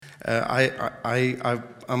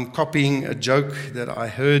I'm copying a joke that I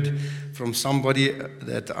heard from somebody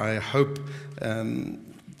that I hope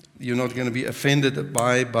you're not going to be offended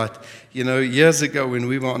by. But, years ago when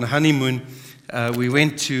we were on honeymoon, we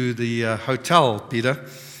went to the hotel, Peter.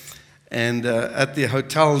 And at the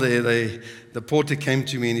hotel there, the porter came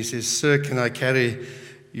to me and he says, "Sir, can I carry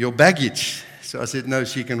your baggage?" So I said, "No,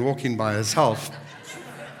 she can walk in by herself."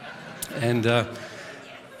 And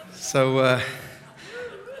so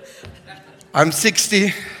I'm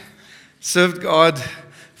 60, served God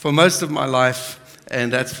for most of my life,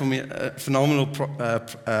 and that's for me a phenomenal,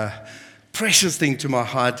 precious thing to my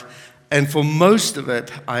heart. And for most of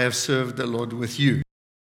it, I have served the Lord with you.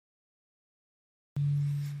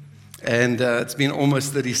 And it's been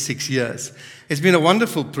almost 36 years. It's been a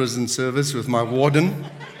wonderful prison service with my warden.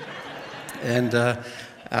 And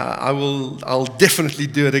I'll definitely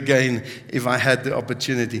do it again if I had the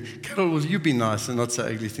opportunity. Carol, will you be nice and not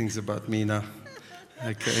say ugly things about me now?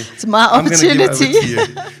 Okay. It's my opportunity. I'm going to give over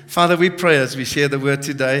to you. Father, we pray as we share the word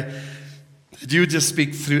today, that you just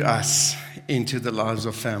speak through us into the lives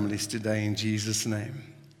of families today in Jesus' name.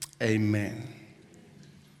 Amen.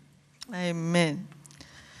 Amen.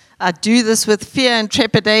 I do this with fear and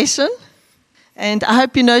trepidation, and I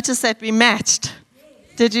hope you noticed that we matched.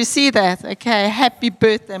 Did you see that? Okay, happy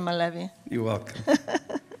birthday, my lovey. You're welcome.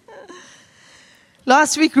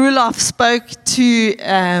 Last week, Rulof spoke to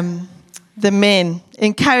the men,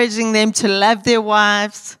 encouraging them to love their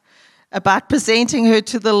wives, about presenting her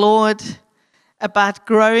to the Lord, about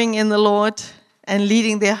growing in the Lord, and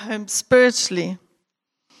leading their home spiritually,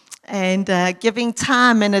 and giving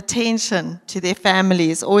time and attention to their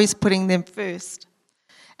families, always putting them first,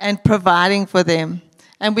 and providing for them.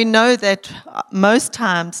 And we know that most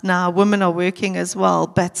times now women are working as well,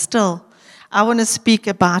 but still, I want to speak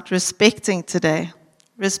about respecting today,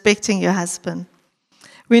 respecting your husband.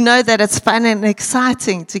 We know that it's fun and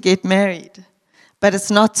exciting to get married, but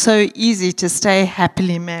it's not so easy to stay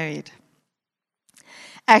happily married.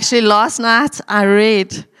 Actually, last night I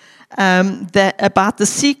read about the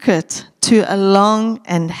secret to a long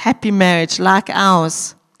and happy marriage like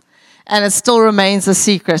ours, and it still remains a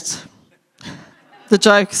secret. The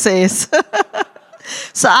joke says.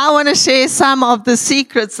 So I want to share some of the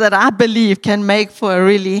secrets that I believe can make for a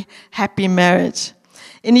really happy marriage.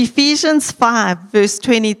 In Ephesians 5, verse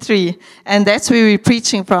 23, and that's where we're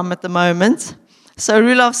preaching from at the moment. So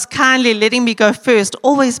Rulof's kindly letting me go first,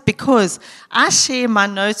 always because I share my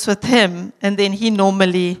notes with him, and then he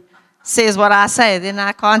normally says what I say, then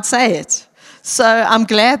I can't say it. So I'm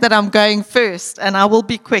glad that I'm going first, and I will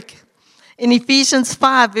be quick. In Ephesians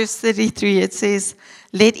 5, verse 33, it says,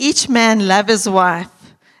 "Let each man love his wife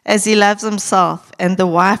as he loves himself, and the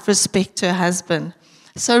wife respect her husband."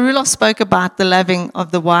 So Rulof spoke about the loving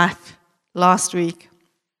of the wife last week.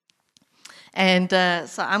 And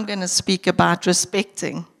so I'm going to speak about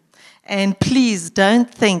respecting. And please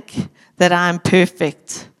don't think that I'm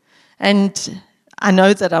perfect. And I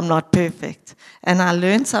know that I'm not perfect. And I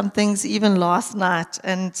learned some things even last night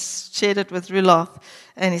and shared it with Rulof.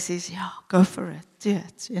 And he says, "Yeah, go for it, do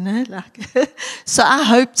it, So I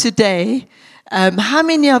hope today, how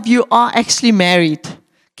many of you are actually married?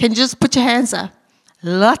 Can you just put your hands up?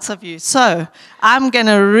 Lots of you. So I'm going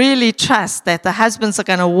to really trust that the husbands are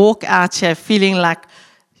going to walk out here feeling like,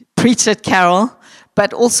 preach it, Carol,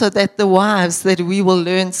 but also that the wives, that we will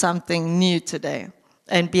learn something new today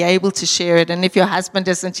and be able to share it. And if your husband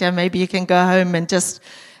isn't here, maybe you can go home and just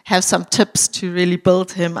have some tips to really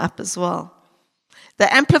build him up as well.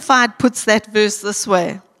 The Amplified puts that verse this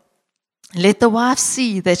way: "Let the wife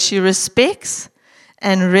see that she respects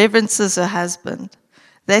and reverences her husband,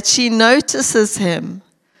 that she notices him,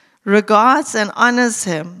 regards and honors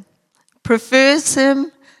him, prefers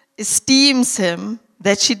him, esteems him,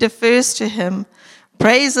 that she defers to him,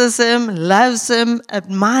 praises him, loves him,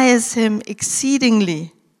 admires him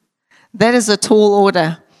exceedingly." That is a tall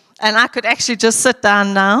order. And I could actually just sit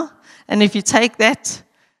down now, and if you take that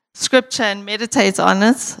scripture and meditate on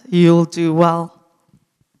it, you'll do well.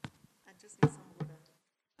 I just need some water.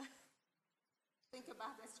 Think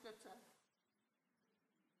about that scripture.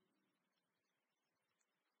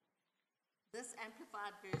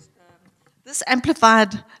 This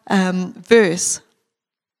amplified verse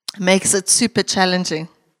makes it super challenging.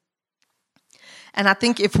 And I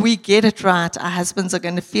think if we get it right, our husbands are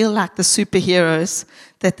going to feel like the superheroes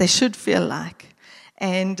that they should feel like.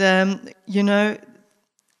 And,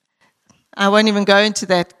 I won't even go into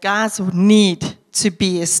that. Guys need to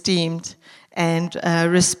be esteemed and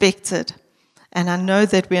respected. And I know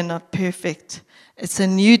that we're not perfect. It's a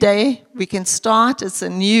new day. We can start. It's a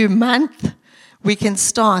new month. We can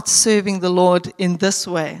start serving the Lord in this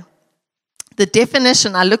way. The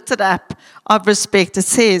definition, I looked it up, of respect, it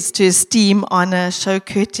says to esteem, honor, show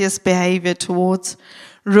courteous behavior towards,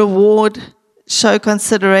 reward, show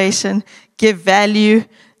consideration, give value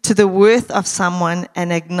to the worth of someone,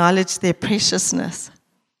 and acknowledge their preciousness.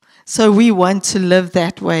 So we want to live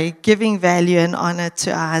that way, giving value and honor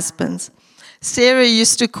to our husbands. Sarah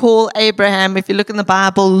used to call Abraham, if you look in the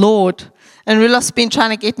Bible, Lord. And Rulof's been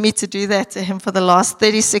trying to get me to do that to him for the last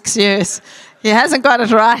 36 years. He hasn't got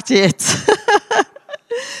it right yet.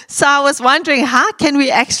 So I was wondering, how can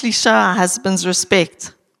we actually show our husbands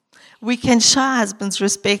respect? We can show our husbands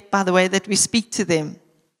respect by the way that we speak to them,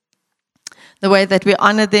 the way that we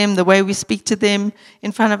honor them, the way we speak to them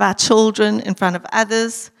in front of our children, in front of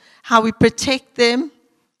others, how we protect them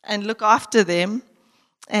and look after them,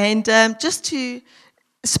 and just to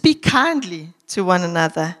speak kindly to one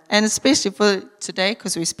another, and especially for today,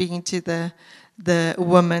 because we're speaking to the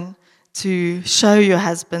woman, to show your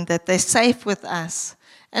husband that they're safe with us,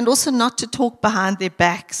 and also not to talk behind their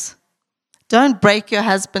backs. Don't break your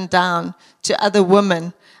husband down to other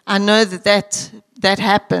women. I know that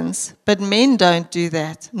happens, but men don't do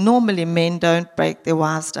that. Normally, men don't break their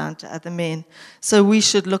wives down to other men. So we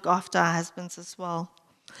should look after our husbands as well.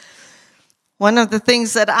 One of the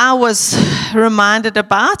things that I was reminded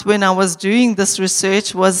about when I was doing this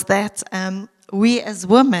research was that we as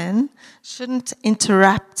women shouldn't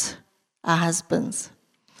interrupt our husbands.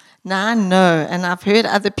 Now I know, and I've heard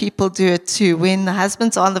other people do it too. When the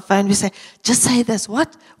husband's on the phone, we say, "Just say this.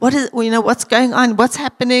 What is? What's going on? What's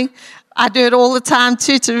happening?" I do it all the time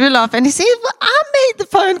too to Rulof, and he says, "Well, I made the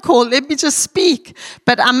phone call. Let me just speak."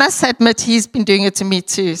 But I must admit, he's been doing it to me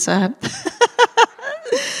too. So.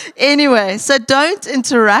 Anyway, so don't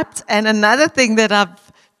interrupt. And another thing that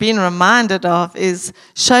I've been reminded of is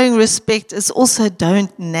showing respect is also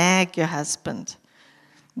don't nag your husband.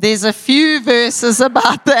 There's a few verses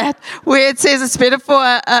about that where it says it's better for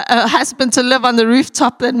a husband to live on the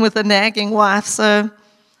rooftop than with a nagging wife. So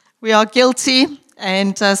we are guilty,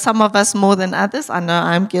 and some of us more than others. I know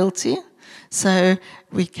I'm guilty. So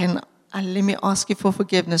we can, let me ask you for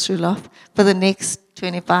forgiveness, Rulof, for the next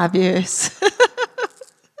 25 years.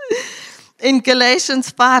 In Galatians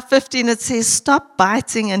 5:15, it says, "Stop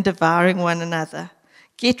biting and devouring one another.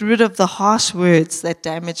 Get rid of the harsh words that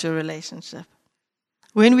damage a relationship."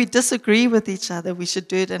 When we disagree with each other, we should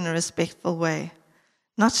do it in a respectful way.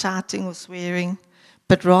 Not shouting or swearing,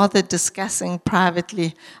 but rather discussing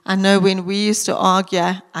privately. I know when we used to argue,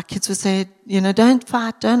 our kids would say, "Don't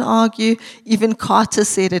fight, don't argue." Even Carter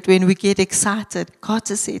said it when we get excited.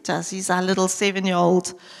 Carter said to us, he's our little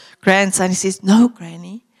 7-year-old grandson, he says, "No,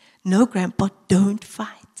 Granny. No, Grandpa, don't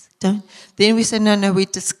fight. Don't." Then we say, no, we're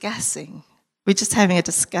discussing. We're just having a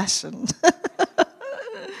discussion.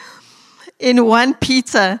 In 1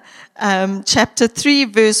 Peter chapter 3,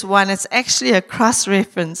 verse 1, it's actually a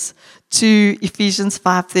cross-reference to Ephesians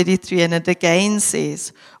 5:33, and it again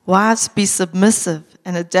says, "Wives, be submissive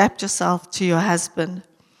and adapt yourself to your husband.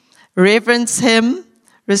 Reverence him,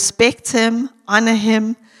 respect him, honor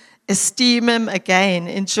him, esteem him again,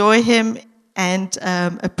 enjoy him, and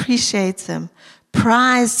appreciate him,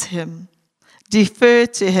 prize him, defer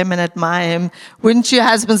to him, and admire him." Wouldn't your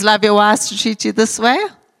husbands love your wives to treat you this way?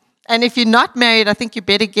 And if you're not married, I think you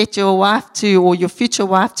better get your wife or your future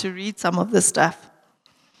wife to read some of this stuff.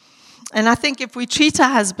 And I think if we treat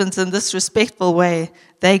our husbands in this respectful way,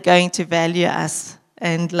 they're going to value us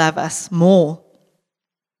and love us more.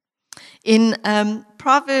 In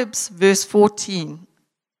Proverbs verse 14,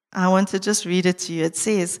 I want to just read it to you. It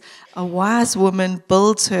says, "A wise woman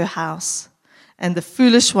builds her house, and the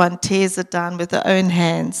foolish one tears it down with her own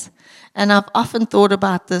hands." And I've often thought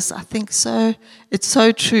about this. I think it's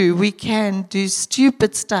so true. We can do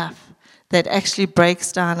stupid stuff that actually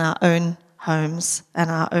breaks down our own homes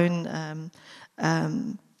and our own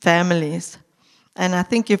families. And I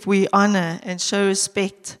think if we honor and show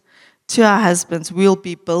respect to our husbands, we'll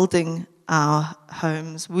be building our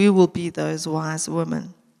homes. We will be those wise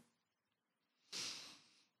women.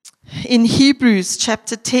 In Hebrews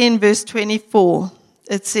chapter 10, verse 24,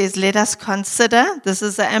 it says, "Let us consider," this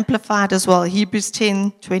is the Amplified as well, Hebrews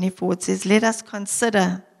 10:24, it says, "Let us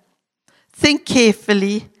consider, think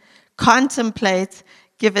carefully, contemplate,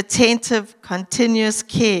 give attentive, continuous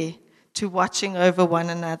care to watching over one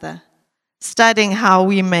another, studying how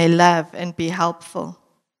we may love and be helpful."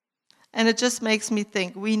 And it just makes me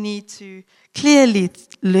think we need to clearly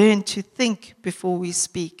learn to think before we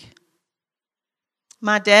speak.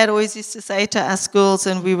 My dad always used to say to us girls,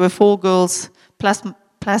 and we were 4 girls,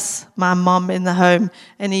 plus my mom in the home,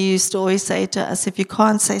 and he used to always say to us, if you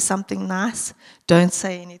can't say something nice, don't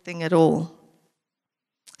say anything at all.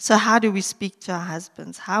 So how do we speak to our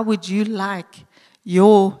husbands? How would you like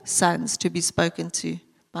your sons to be spoken to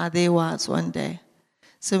by their wives one day?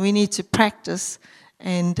 So we need to practice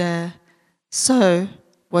and sow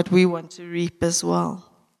what we want to reap as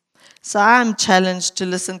well. So I'm challenged to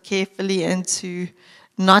listen carefully and to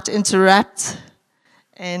not interrupt.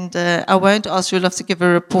 And I won't ask Rulof to give a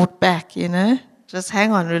report back, Just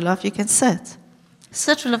hang on, Rulof, you can sit.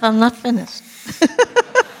 Sit, Rulof, I'm not finished.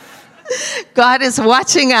 God is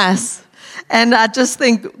watching us. And I just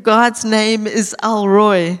think God's name is El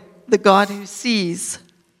Roi, the God who sees.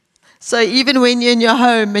 So even when you're in your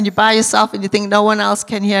home and you're by yourself and you think no one else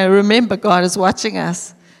can hear, remember God is watching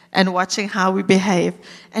us and watching how we behave.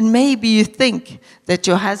 And maybe you think that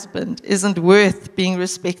your husband isn't worth being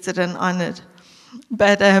respected and honored.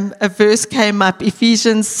 But a verse came up,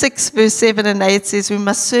 Ephesians 6, verse 7 and 8 says, we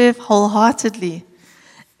must serve wholeheartedly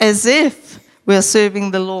as if we're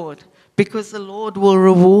serving the Lord, because the Lord will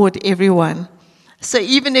reward everyone. So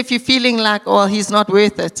even if you're feeling like, oh, he's not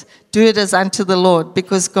worth it, do it as unto the Lord,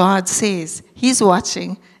 because God says he's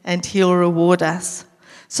watching and he'll reward us.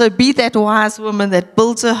 So be that wise woman that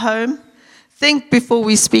builds a home. Think before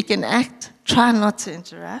we speak and act. Try not to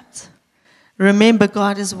interrupt. Remember,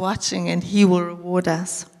 God is watching and he will reward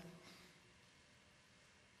us.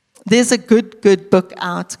 There's a good book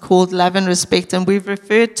out called Love and Respect, and we've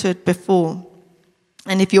referred to it before.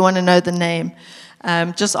 And if you want to know the name,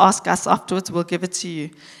 just ask us afterwards, we'll give it to you.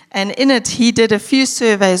 And in it, he did a few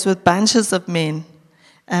surveys with bunches of men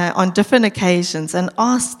on different occasions and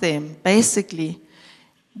asked them, basically,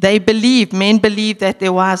 men believe that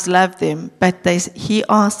their wives love them, but he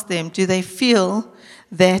asked them, do they feel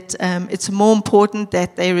that it's more important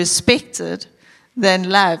that they're respected than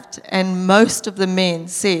loved? And most of the men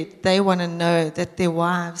said they want to know that their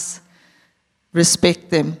wives respect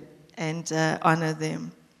them and honor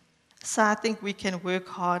them. So I think we can work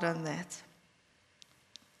hard on that.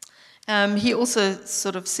 He also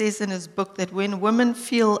sort of says in his book that when women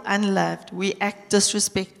feel unloved, we act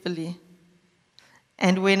disrespectfully.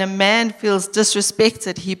 And when a man feels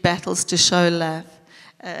disrespected, he battles to show love.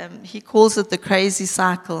 He calls it the crazy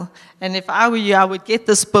cycle. And if I were you, I would get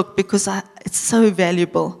this book because it's so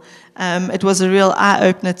valuable. It was a real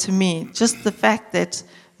eye-opener to me. Just the fact that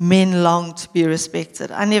men long to be respected.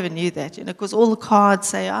 I never knew that, because all the cards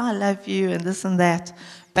say, oh, I love you and this and that.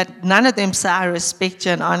 But none of them say, I respect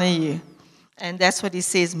you and honor you. And that's what he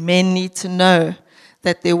says. Men need to know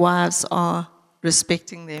that their wives are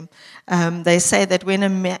respecting them. They say that when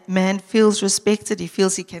a man feels respected, he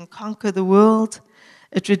feels he can conquer the world.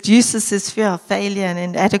 It reduces his fear of failure and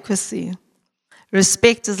inadequacy.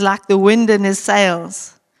 Respect is like the wind in his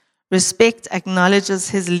sails. Respect acknowledges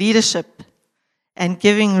his leadership, and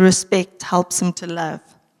giving respect helps him to love.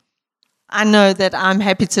 I know that I'm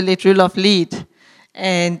happy to let Rulof lead,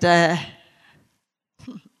 and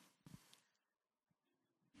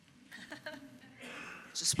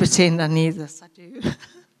just pretend I need this. I do.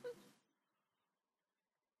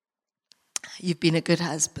 You've been a good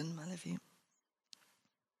husband, my love.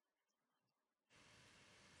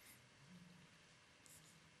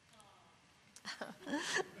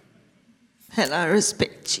 And I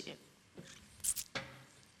respect you.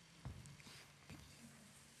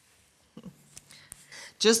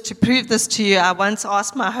 Just to prove this to you, I once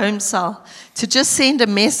asked my home cell to just send a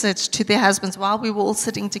message to their husbands while we were all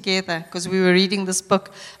sitting together, because we were reading this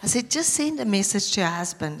book. I said, just send a message to your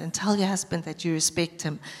husband and tell your husband that you respect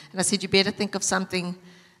him. And I said, you better think of something,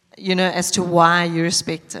 as to why you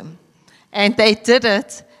respect him. And they did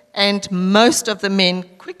it, and most of the men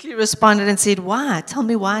quickly responded and said, why? Tell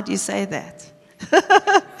me, why do you say that?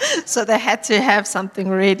 So they had to have something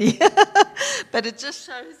ready. But it just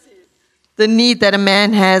shows you the need that a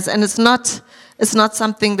man has, and it's not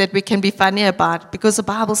something that we can be funny about, because the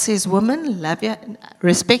Bible says, women,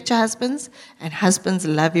 respect your husbands, and husbands,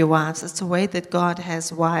 love your wives. It's the way that God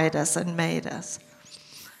has wired us and made us.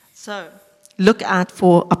 So look out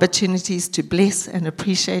for opportunities to bless and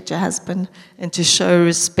appreciate your husband and to show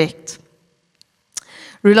respect.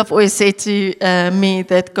 Rulof always said to me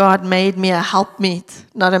that God made me a helpmeet,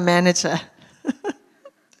 not a manager.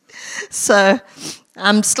 So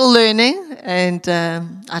I'm still learning, and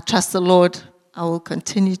I trust the Lord. I will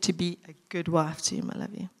continue to be a good wife to you, my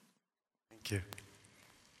love. Thank you.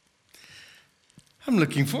 I'm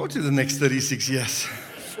looking forward to the next 36 years.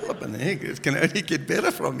 Flippin' heck, it can only get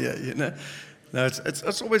better from here, No,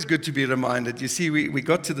 it's always good to be reminded. You see, we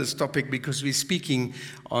got to this topic because we're speaking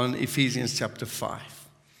on Ephesians chapter 5.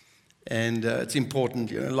 And it's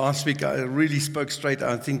important. Last week I really spoke straight,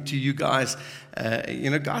 I think, to you guys.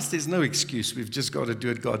 Guys, there's no excuse. We've just got to do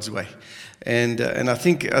it God's way. And I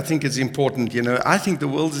think it's important. I think the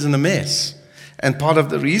world is in a mess. And part of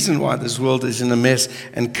the reason why this world is in a mess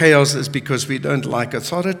and chaos is because we don't like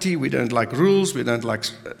authority, we don't like rules, we don't like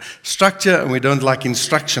structure, and we don't like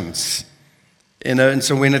instructions. And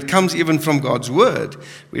so when it comes even from God's word,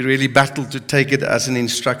 we really battle to take it as an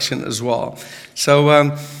instruction as well.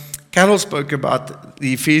 So Carol spoke about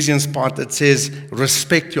the Ephesians part that says,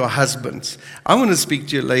 respect your husbands. I want to speak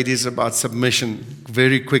to you ladies about submission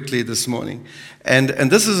very quickly this morning. And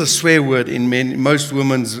this is a swear word in most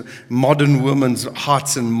modern women's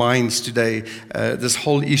hearts and minds today, this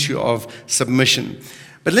whole issue of submission.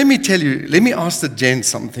 But let me ask the gents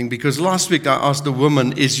something, because last week I asked the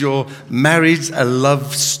woman, is your marriage a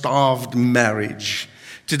love-starved marriage?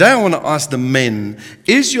 Today I want to ask the men,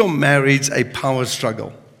 is your marriage a power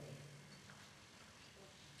struggle?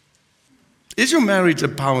 Is your marriage a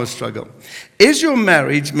power struggle? Is your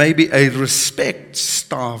marriage maybe a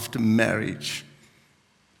respect-starved marriage?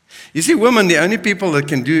 You see, women, the only people that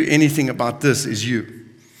can do anything about this is you.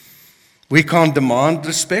 We can't demand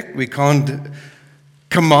respect. We can't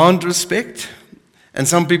command respect. And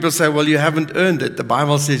some people say, well, you haven't earned it. The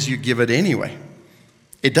Bible says you give it anyway.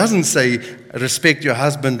 It doesn't say respect your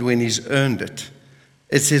husband when he's earned it.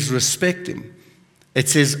 It says respect him. It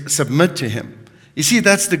says submit to him. You see,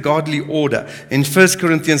 that's the godly order. In 1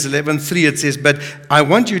 Corinthians 11:3, it says, but I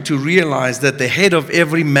want you to realize that the head of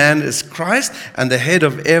every man is Christ, and the head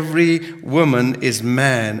of every woman is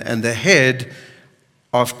man, and the head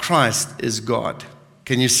of Christ is God.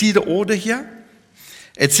 Can you see the order here?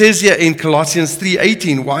 It says here in Colossians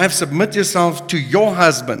 3:18, wives, submit yourself to your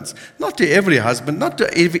husbands, not to every husband, not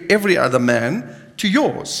to every other man, to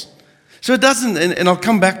yours. So it doesn't, and I'll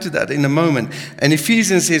come back to that in a moment. And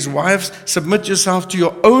Ephesians says, wives, submit yourself to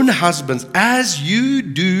your own husbands as you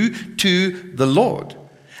do to the Lord.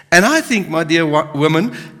 And I think, my dear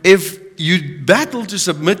women, if you battle to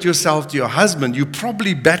submit yourself to your husband, you're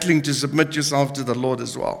probably battling to submit yourself to the Lord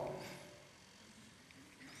as well.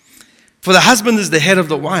 For the husband is the head of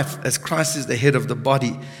the wife, as Christ is the head of the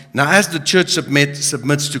body. Now, as the church submits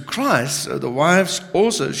to Christ, so the wives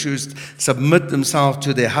also should submit themselves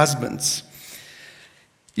to their husbands.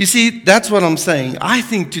 You see, that's what I'm saying. I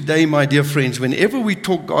think today, my dear friends, whenever we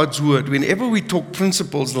talk God's word, whenever we talk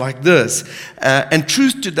principles like this, and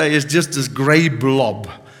truth today is just this gray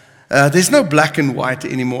blob. There's no black and white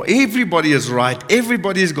anymore. Everybody is right.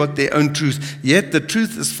 Everybody has got their own truth. Yet the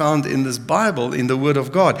truth is found in this Bible, in the Word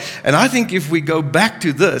of God. And I think if we go back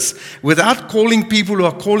to this, without calling people who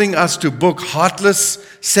are calling us to book heartless,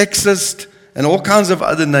 sexist, and all kinds of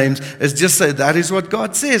other names, is just say, that is what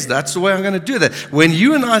God says. That's the way I'm going to do that. When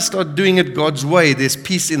you and I start doing it God's way, there's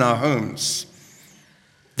peace in our homes.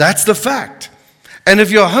 That's the fact. And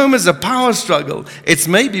if your home is a power struggle, it's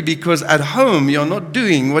maybe because at home you're not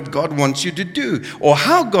doing what God wants you to do or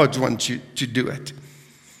how God wants you to do it.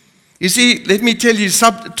 You see, let me tell you,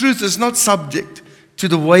 truth is not subject to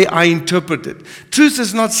the way I interpret it. Truth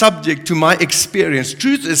is not subject to my experience.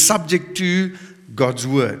 Truth is subject to God's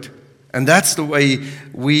word. And that's the way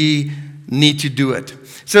we need to do it.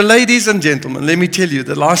 So ladies and gentlemen, let me tell you,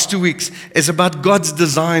 the last 2 weeks is about God's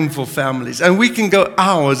design for families. And we can go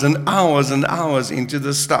hours and hours and hours into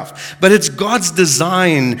this stuff. But it's God's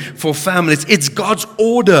design for families. It's God's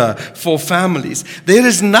order for families. There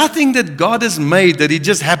is nothing that God has made that He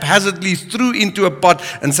just haphazardly threw into a pot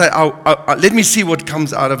and say, let me see what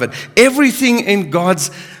comes out of it. Everything in God's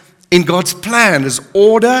plan is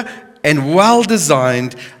order and well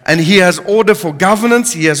designed, and He has order for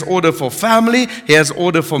governance, He has order for family, He has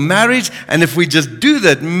order for marriage, and if we just do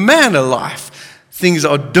that, man alive, things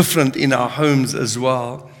are different in our homes as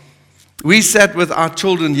well. We sat with our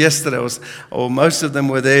children yesterday, or most of them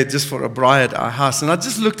were there just for a braai at our house, and I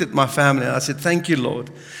just looked at my family and I said, thank you, Lord.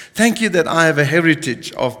 Thank you that I have a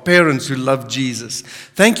heritage of parents who love Jesus.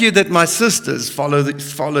 Thank you that my sisters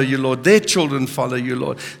follow you, Lord. Their children follow you,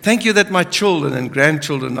 Lord. Thank you that my children and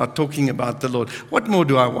grandchildren are talking about the Lord. What more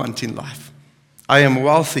do I want in life? I am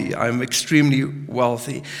wealthy. I am extremely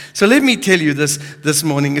wealthy. So let me tell you this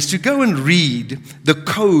morning is to go and read the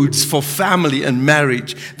codes for family and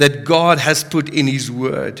marriage that God has put in His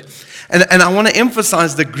Word. And I want to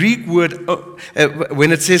emphasize the Greek word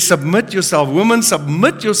when it says submit yourself. Women,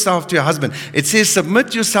 submit yourself to your husband. It says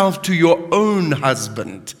submit yourself to your own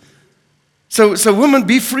husband. So women,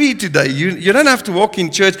 be free today. You don't have to walk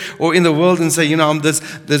in church or in the world and say, I'm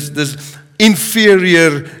this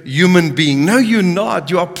inferior human being. No, you're not.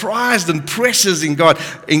 You are prized and precious in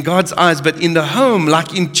God's eyes. But in the home,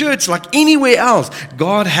 like in church, like anywhere else,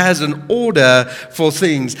 God has an order for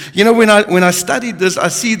things. You know, when I studied this, I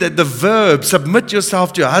see that the verb "submit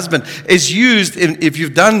yourself to your husband" is used if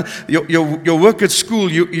you've done your work at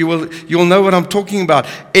school. You'll know what I'm talking about.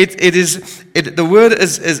 The word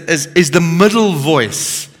is the middle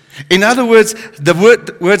voice. In other words, the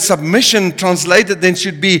word submission translated then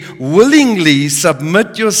should be willingly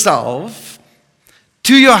submit yourself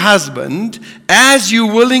to your husband as you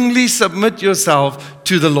willingly submit yourself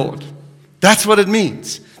to the Lord. That's what it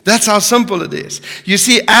means. That's how simple it is. You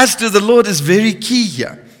see, as to the Lord is very key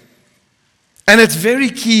here. And it's very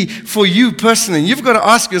key for you personally. You've got to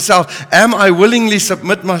ask yourself, am I willingly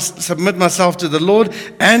submit myself to the Lord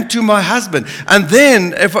and to my husband? And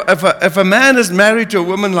then, if a man is married to a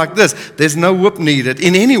woman like this, there's no whip needed.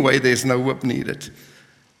 In any way, there's no whip needed.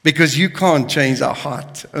 Because you can't change our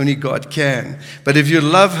heart. Only God can. But if you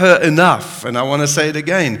love her enough, and I want to say it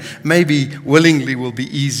again, maybe willingly will be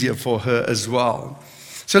easier for her as well.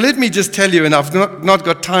 So let me just tell you, and I've not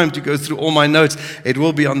got time to go through all my notes. It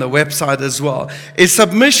will be on the website as well.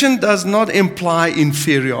 Submission does not imply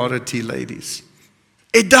inferiority, ladies.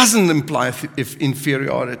 It doesn't imply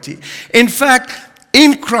inferiority. In fact,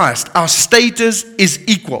 in Christ, our status is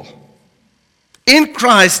equal. In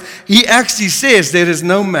Christ, he actually says there is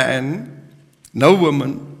no man, no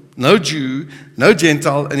woman, no Jew, no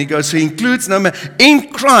Gentile, and he goes, so he includes no man. In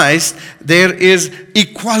Christ, there is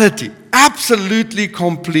equality. Absolutely,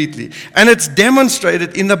 completely. And it's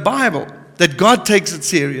demonstrated in the Bible that God takes it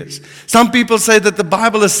serious. Some people say that the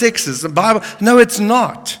Bible is sexist. No, it's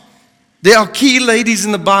not. There are key ladies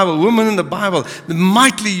in the Bible, women in the Bible,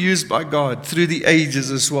 mightily used by God through the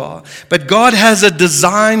ages as well. But God has a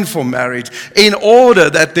design for marriage in order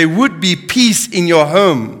that there would be peace in your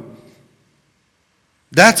home.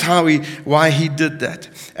 That's why he did that.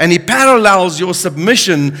 And he parallels your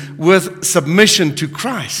submission with submission to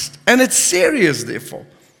Christ. And it's serious, therefore.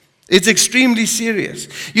 It's extremely serious.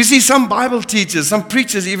 You see, some Bible teachers, some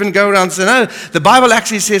preachers even go around and say, no, the Bible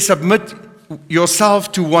actually says submit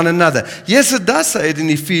yourself to one another. Yes, it does say it in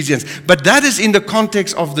Ephesians, but that is in the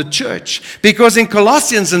context of the church. Because in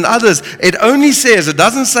Colossians and others, it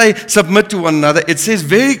doesn't say submit to one another. It says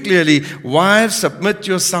very clearly, wives, submit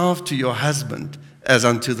yourself to your husband as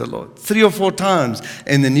unto the Lord. 3 or 4 times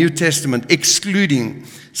in the New Testament, excluding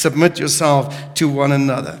submit yourself to one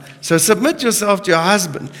another. So submit yourself to your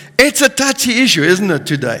husband. It's a touchy issue, isn't it,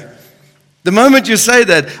 today? The moment you say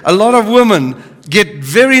that, a lot of women get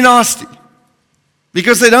very nasty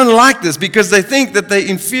because they don't like this, because they think that they're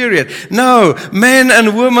inferior. No, men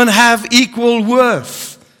and women have equal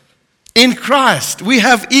worth. In Christ, we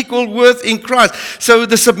have equal worth in Christ. So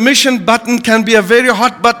the submission button can be a very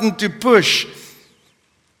hot button to push.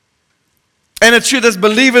 And it should, as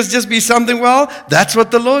believers, just be something, well, that's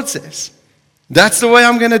what the Lord says. That's the way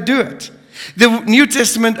I'm going to do it. The New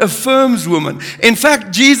Testament affirms women. In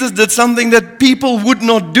fact, Jesus did something that people would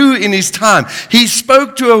not do in his time. He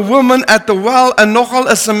spoke to a woman at the well, and nogal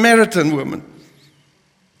a Samaritan woman.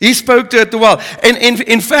 He spoke to her at the well. And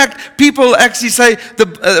in fact, people actually say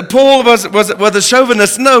Paul was a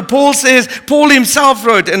chauvinist. No, Paul himself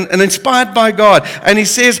wrote and inspired by God. And he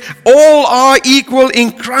says, all are equal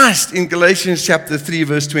in Christ in Galatians chapter 3,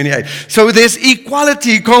 verse 28. So there's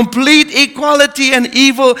equality, complete equality and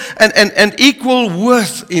equal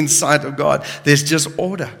worth inside of God. There's just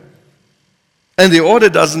order. And the order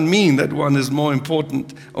doesn't mean that one is more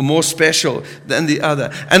important or more special than the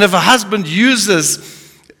other. And if a husband uses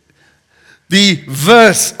the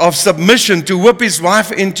verse of submission to whip his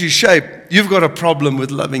wife into shape, you've got a problem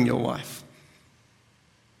with loving your wife.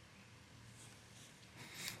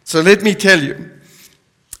 So let me tell you,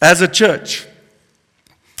 as a church,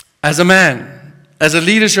 as a man, as a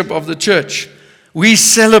leadership of the church, we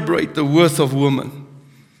celebrate the worth of women.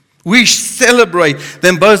 We celebrate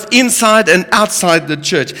them both inside and outside the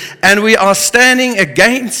church. And we are standing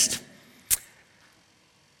against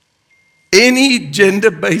any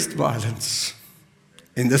gender-based violence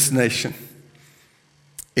in this nation.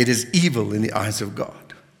 It is evil in the eyes of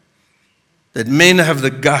God. That men have the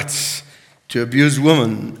guts to abuse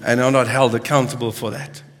women and are not held accountable for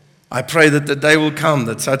that. I pray that the day will come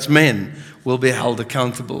that such men will be held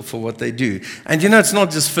accountable for what they do. And you know, it's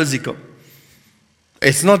not just physical.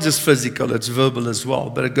 It's not just physical, it's verbal as well,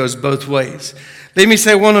 but it goes both ways. Let me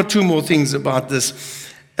say 1 or 2 more things about this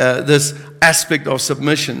aspect of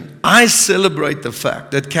submission. I celebrate the fact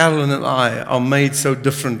that Carolyn and I are made so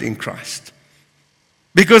different in Christ.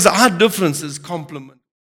 Because our differences complement.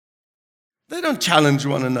 They don't challenge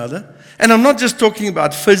one another. And I'm not just talking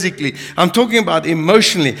about physically. I'm talking about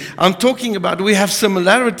emotionally. I'm talking about we have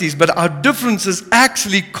similarities, but our differences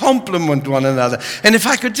actually complement one another. And if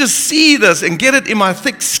I could just see this and get it in my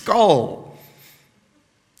thick skull,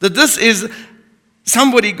 that this is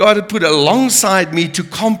somebody God had put alongside me to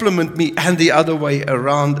complement me and the other way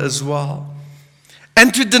around as well.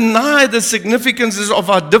 And to deny the significances of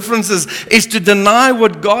our differences is to deny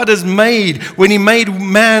what God has made when He made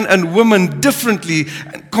man and woman differently,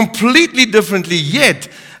 completely differently, yet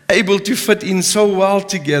able to fit in so well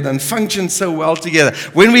together and function so well together.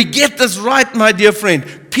 When we get this right, my dear friend,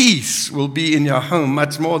 peace will be in your home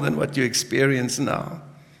much more than what you experience now.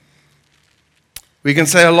 We can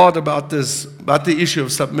say a lot about this, about the issue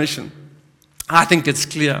of submission. I think it's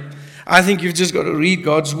clear. I think you've just got to read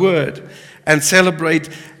God's Word and celebrate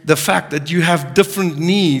the fact that you have different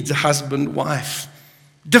needs, husband, wife.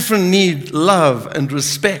 Different need, love and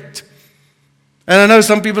respect. And I know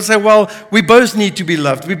some people say, well, we both need to be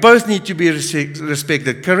loved. We both need to be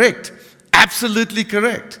respected. Correct. Absolutely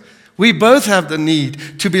correct. We both have the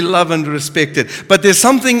need to be loved and respected. But there's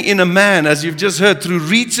something in a man, as you've just heard, through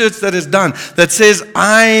research that is done, that says,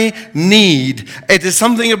 I need. It is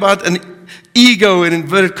something about an ego, in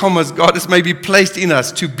inverted commas, God has maybe placed in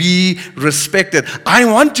us to be respected. I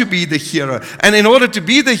want to be the hero. And in order to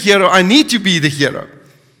be the hero, I need to be the hero.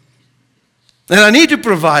 And I need to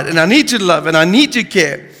provide, and I need to love, and I need to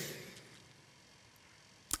care.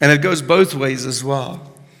 And it goes both ways as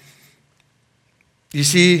well. You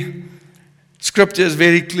see, Scripture is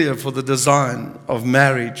very clear for the design of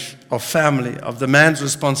marriage, of family, of the man's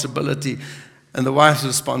responsibility and the wife's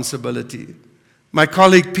responsibility. My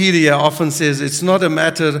colleague Peter often says it's not a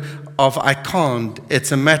matter of I can't,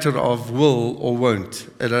 it's a matter of will or won't.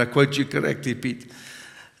 And I quote you correctly, Pete.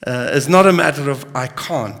 It's not a matter of I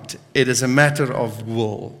can't, it is a matter of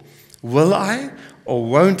will. Will I or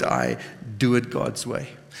won't I do it God's way?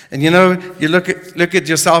 And you know, you look at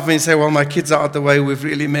yourself and you say, well, my kids are out the way, we've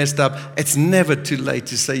really messed up. It's never too late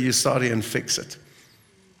to say you're sorry and fix it.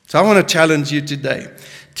 So I want to challenge you today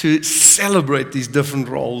to celebrate these different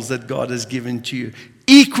roles that God has given to you,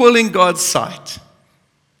 equal in God's sight.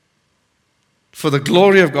 For the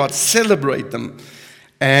glory of God, celebrate them.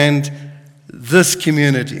 And this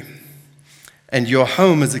community and your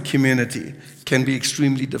home as a community can be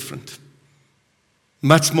extremely different,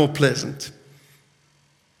 much more pleasant,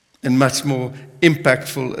 and much more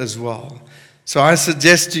impactful as well. So I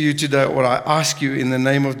suggest to you today, or I ask you in the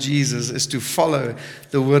name of Jesus, is to follow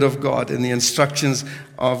the Word of God and the instructions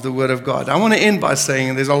of the Word of God. I want to end by saying,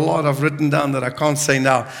 and there's a lot I've written down that I can't say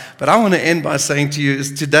now, but I want to end by saying to you,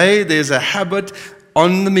 is today there's a habit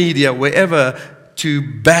on the media, wherever,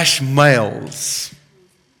 to bash males.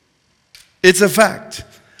 It's a fact.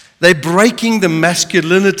 They're breaking the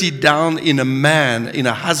masculinity down in a man, in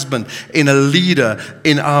a husband, in a leader,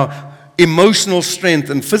 in our emotional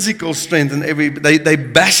strength and physical strength, and they're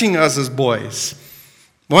bashing us as boys,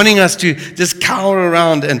 wanting us to just cower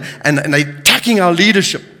around, and they're attacking our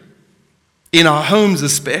leadership in our homes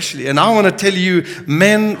especially. And I want to tell you,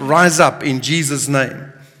 men, rise up in Jesus'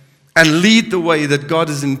 name and lead the way that God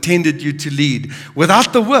has intended you to lead,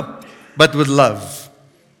 without the whip, but with love.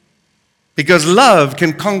 Because love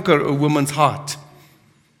can conquer a woman's heart.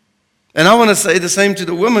 And I want to say the same to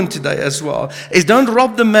the women today as well, is don't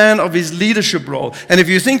rob the man of his leadership role. And if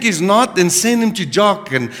you think he's not, then send him to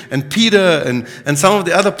Jock and Peter and some of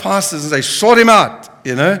the other pastors and say, sort him out,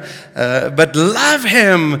 you know. But love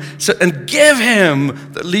him and give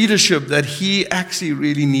him the leadership that he actually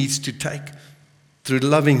really needs to take, through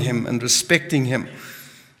loving him and respecting him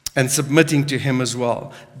and submitting to him as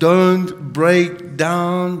well. Don't break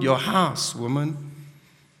down your house, woman.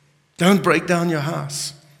 Don't break down your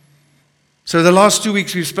house. So the last 2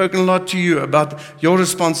 weeks, we've spoken a lot to you about your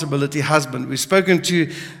responsibility, husband. We've spoken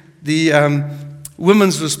to the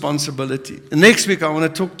women's responsibility. And next week, I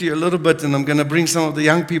want to talk to you a little bit, and I'm going to bring some of the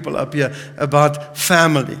young people up here, about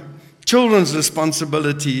family. Children's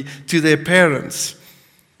responsibility to their parents,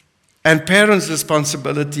 and parents'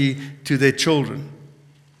 responsibility to their children.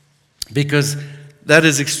 Because that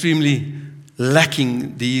is extremely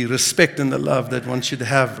lacking, the respect and the love that one should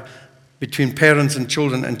have between parents and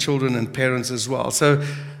children and parents as well. So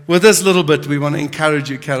with this little bit, we want to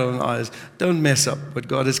encourage you, Carol and I, don't mess up what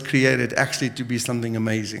God has created actually to be something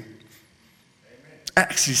amazing.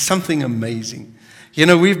 Actually, something amazing. You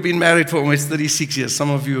know, we've been married for almost 36 years.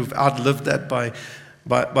 Some of you have outlived that by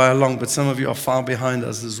a long, but some of you are far behind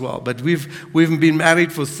us as well. But we've been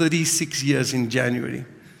married for 36 years in January.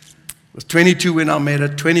 I was 22 when I met her,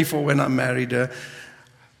 24 when I married her.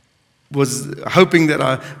 was hoping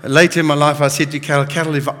that later in my life, I said to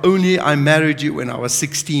Carol, if only I married you when I was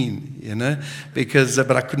 16,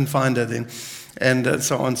 but I couldn't find her then, and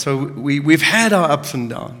so on. So we've had our ups and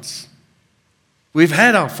downs. We've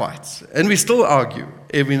had our fights, and we still argue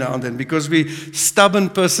every now and then because we're stubborn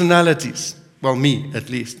personalities. Well, me, at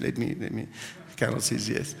least. Let me. Carol says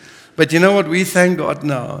yes. But you know what? We thank God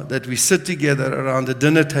now that we sit together around the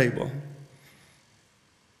dinner table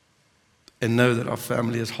and know that our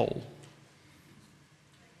family is whole.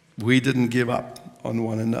 We didn't give up on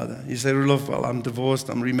one another. You say, Roelof, well, I'm divorced,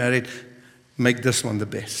 I'm remarried. Make this one the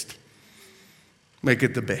best. Make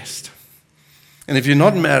it the best. And if you're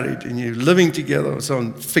not married and you're living together or so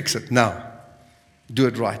on, fix it now. Do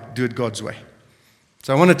it right. Do it God's way.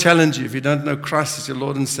 So I want to challenge you, if you don't know Christ as your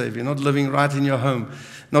Lord and Savior, not living right in your home,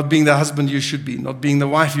 not being the husband you should be, not being the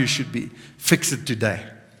wife you should be, fix it today.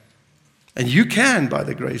 And you can by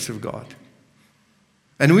the grace of God.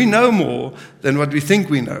 And we know more than what we think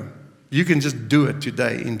we know. You can just do it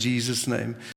today in Jesus' name.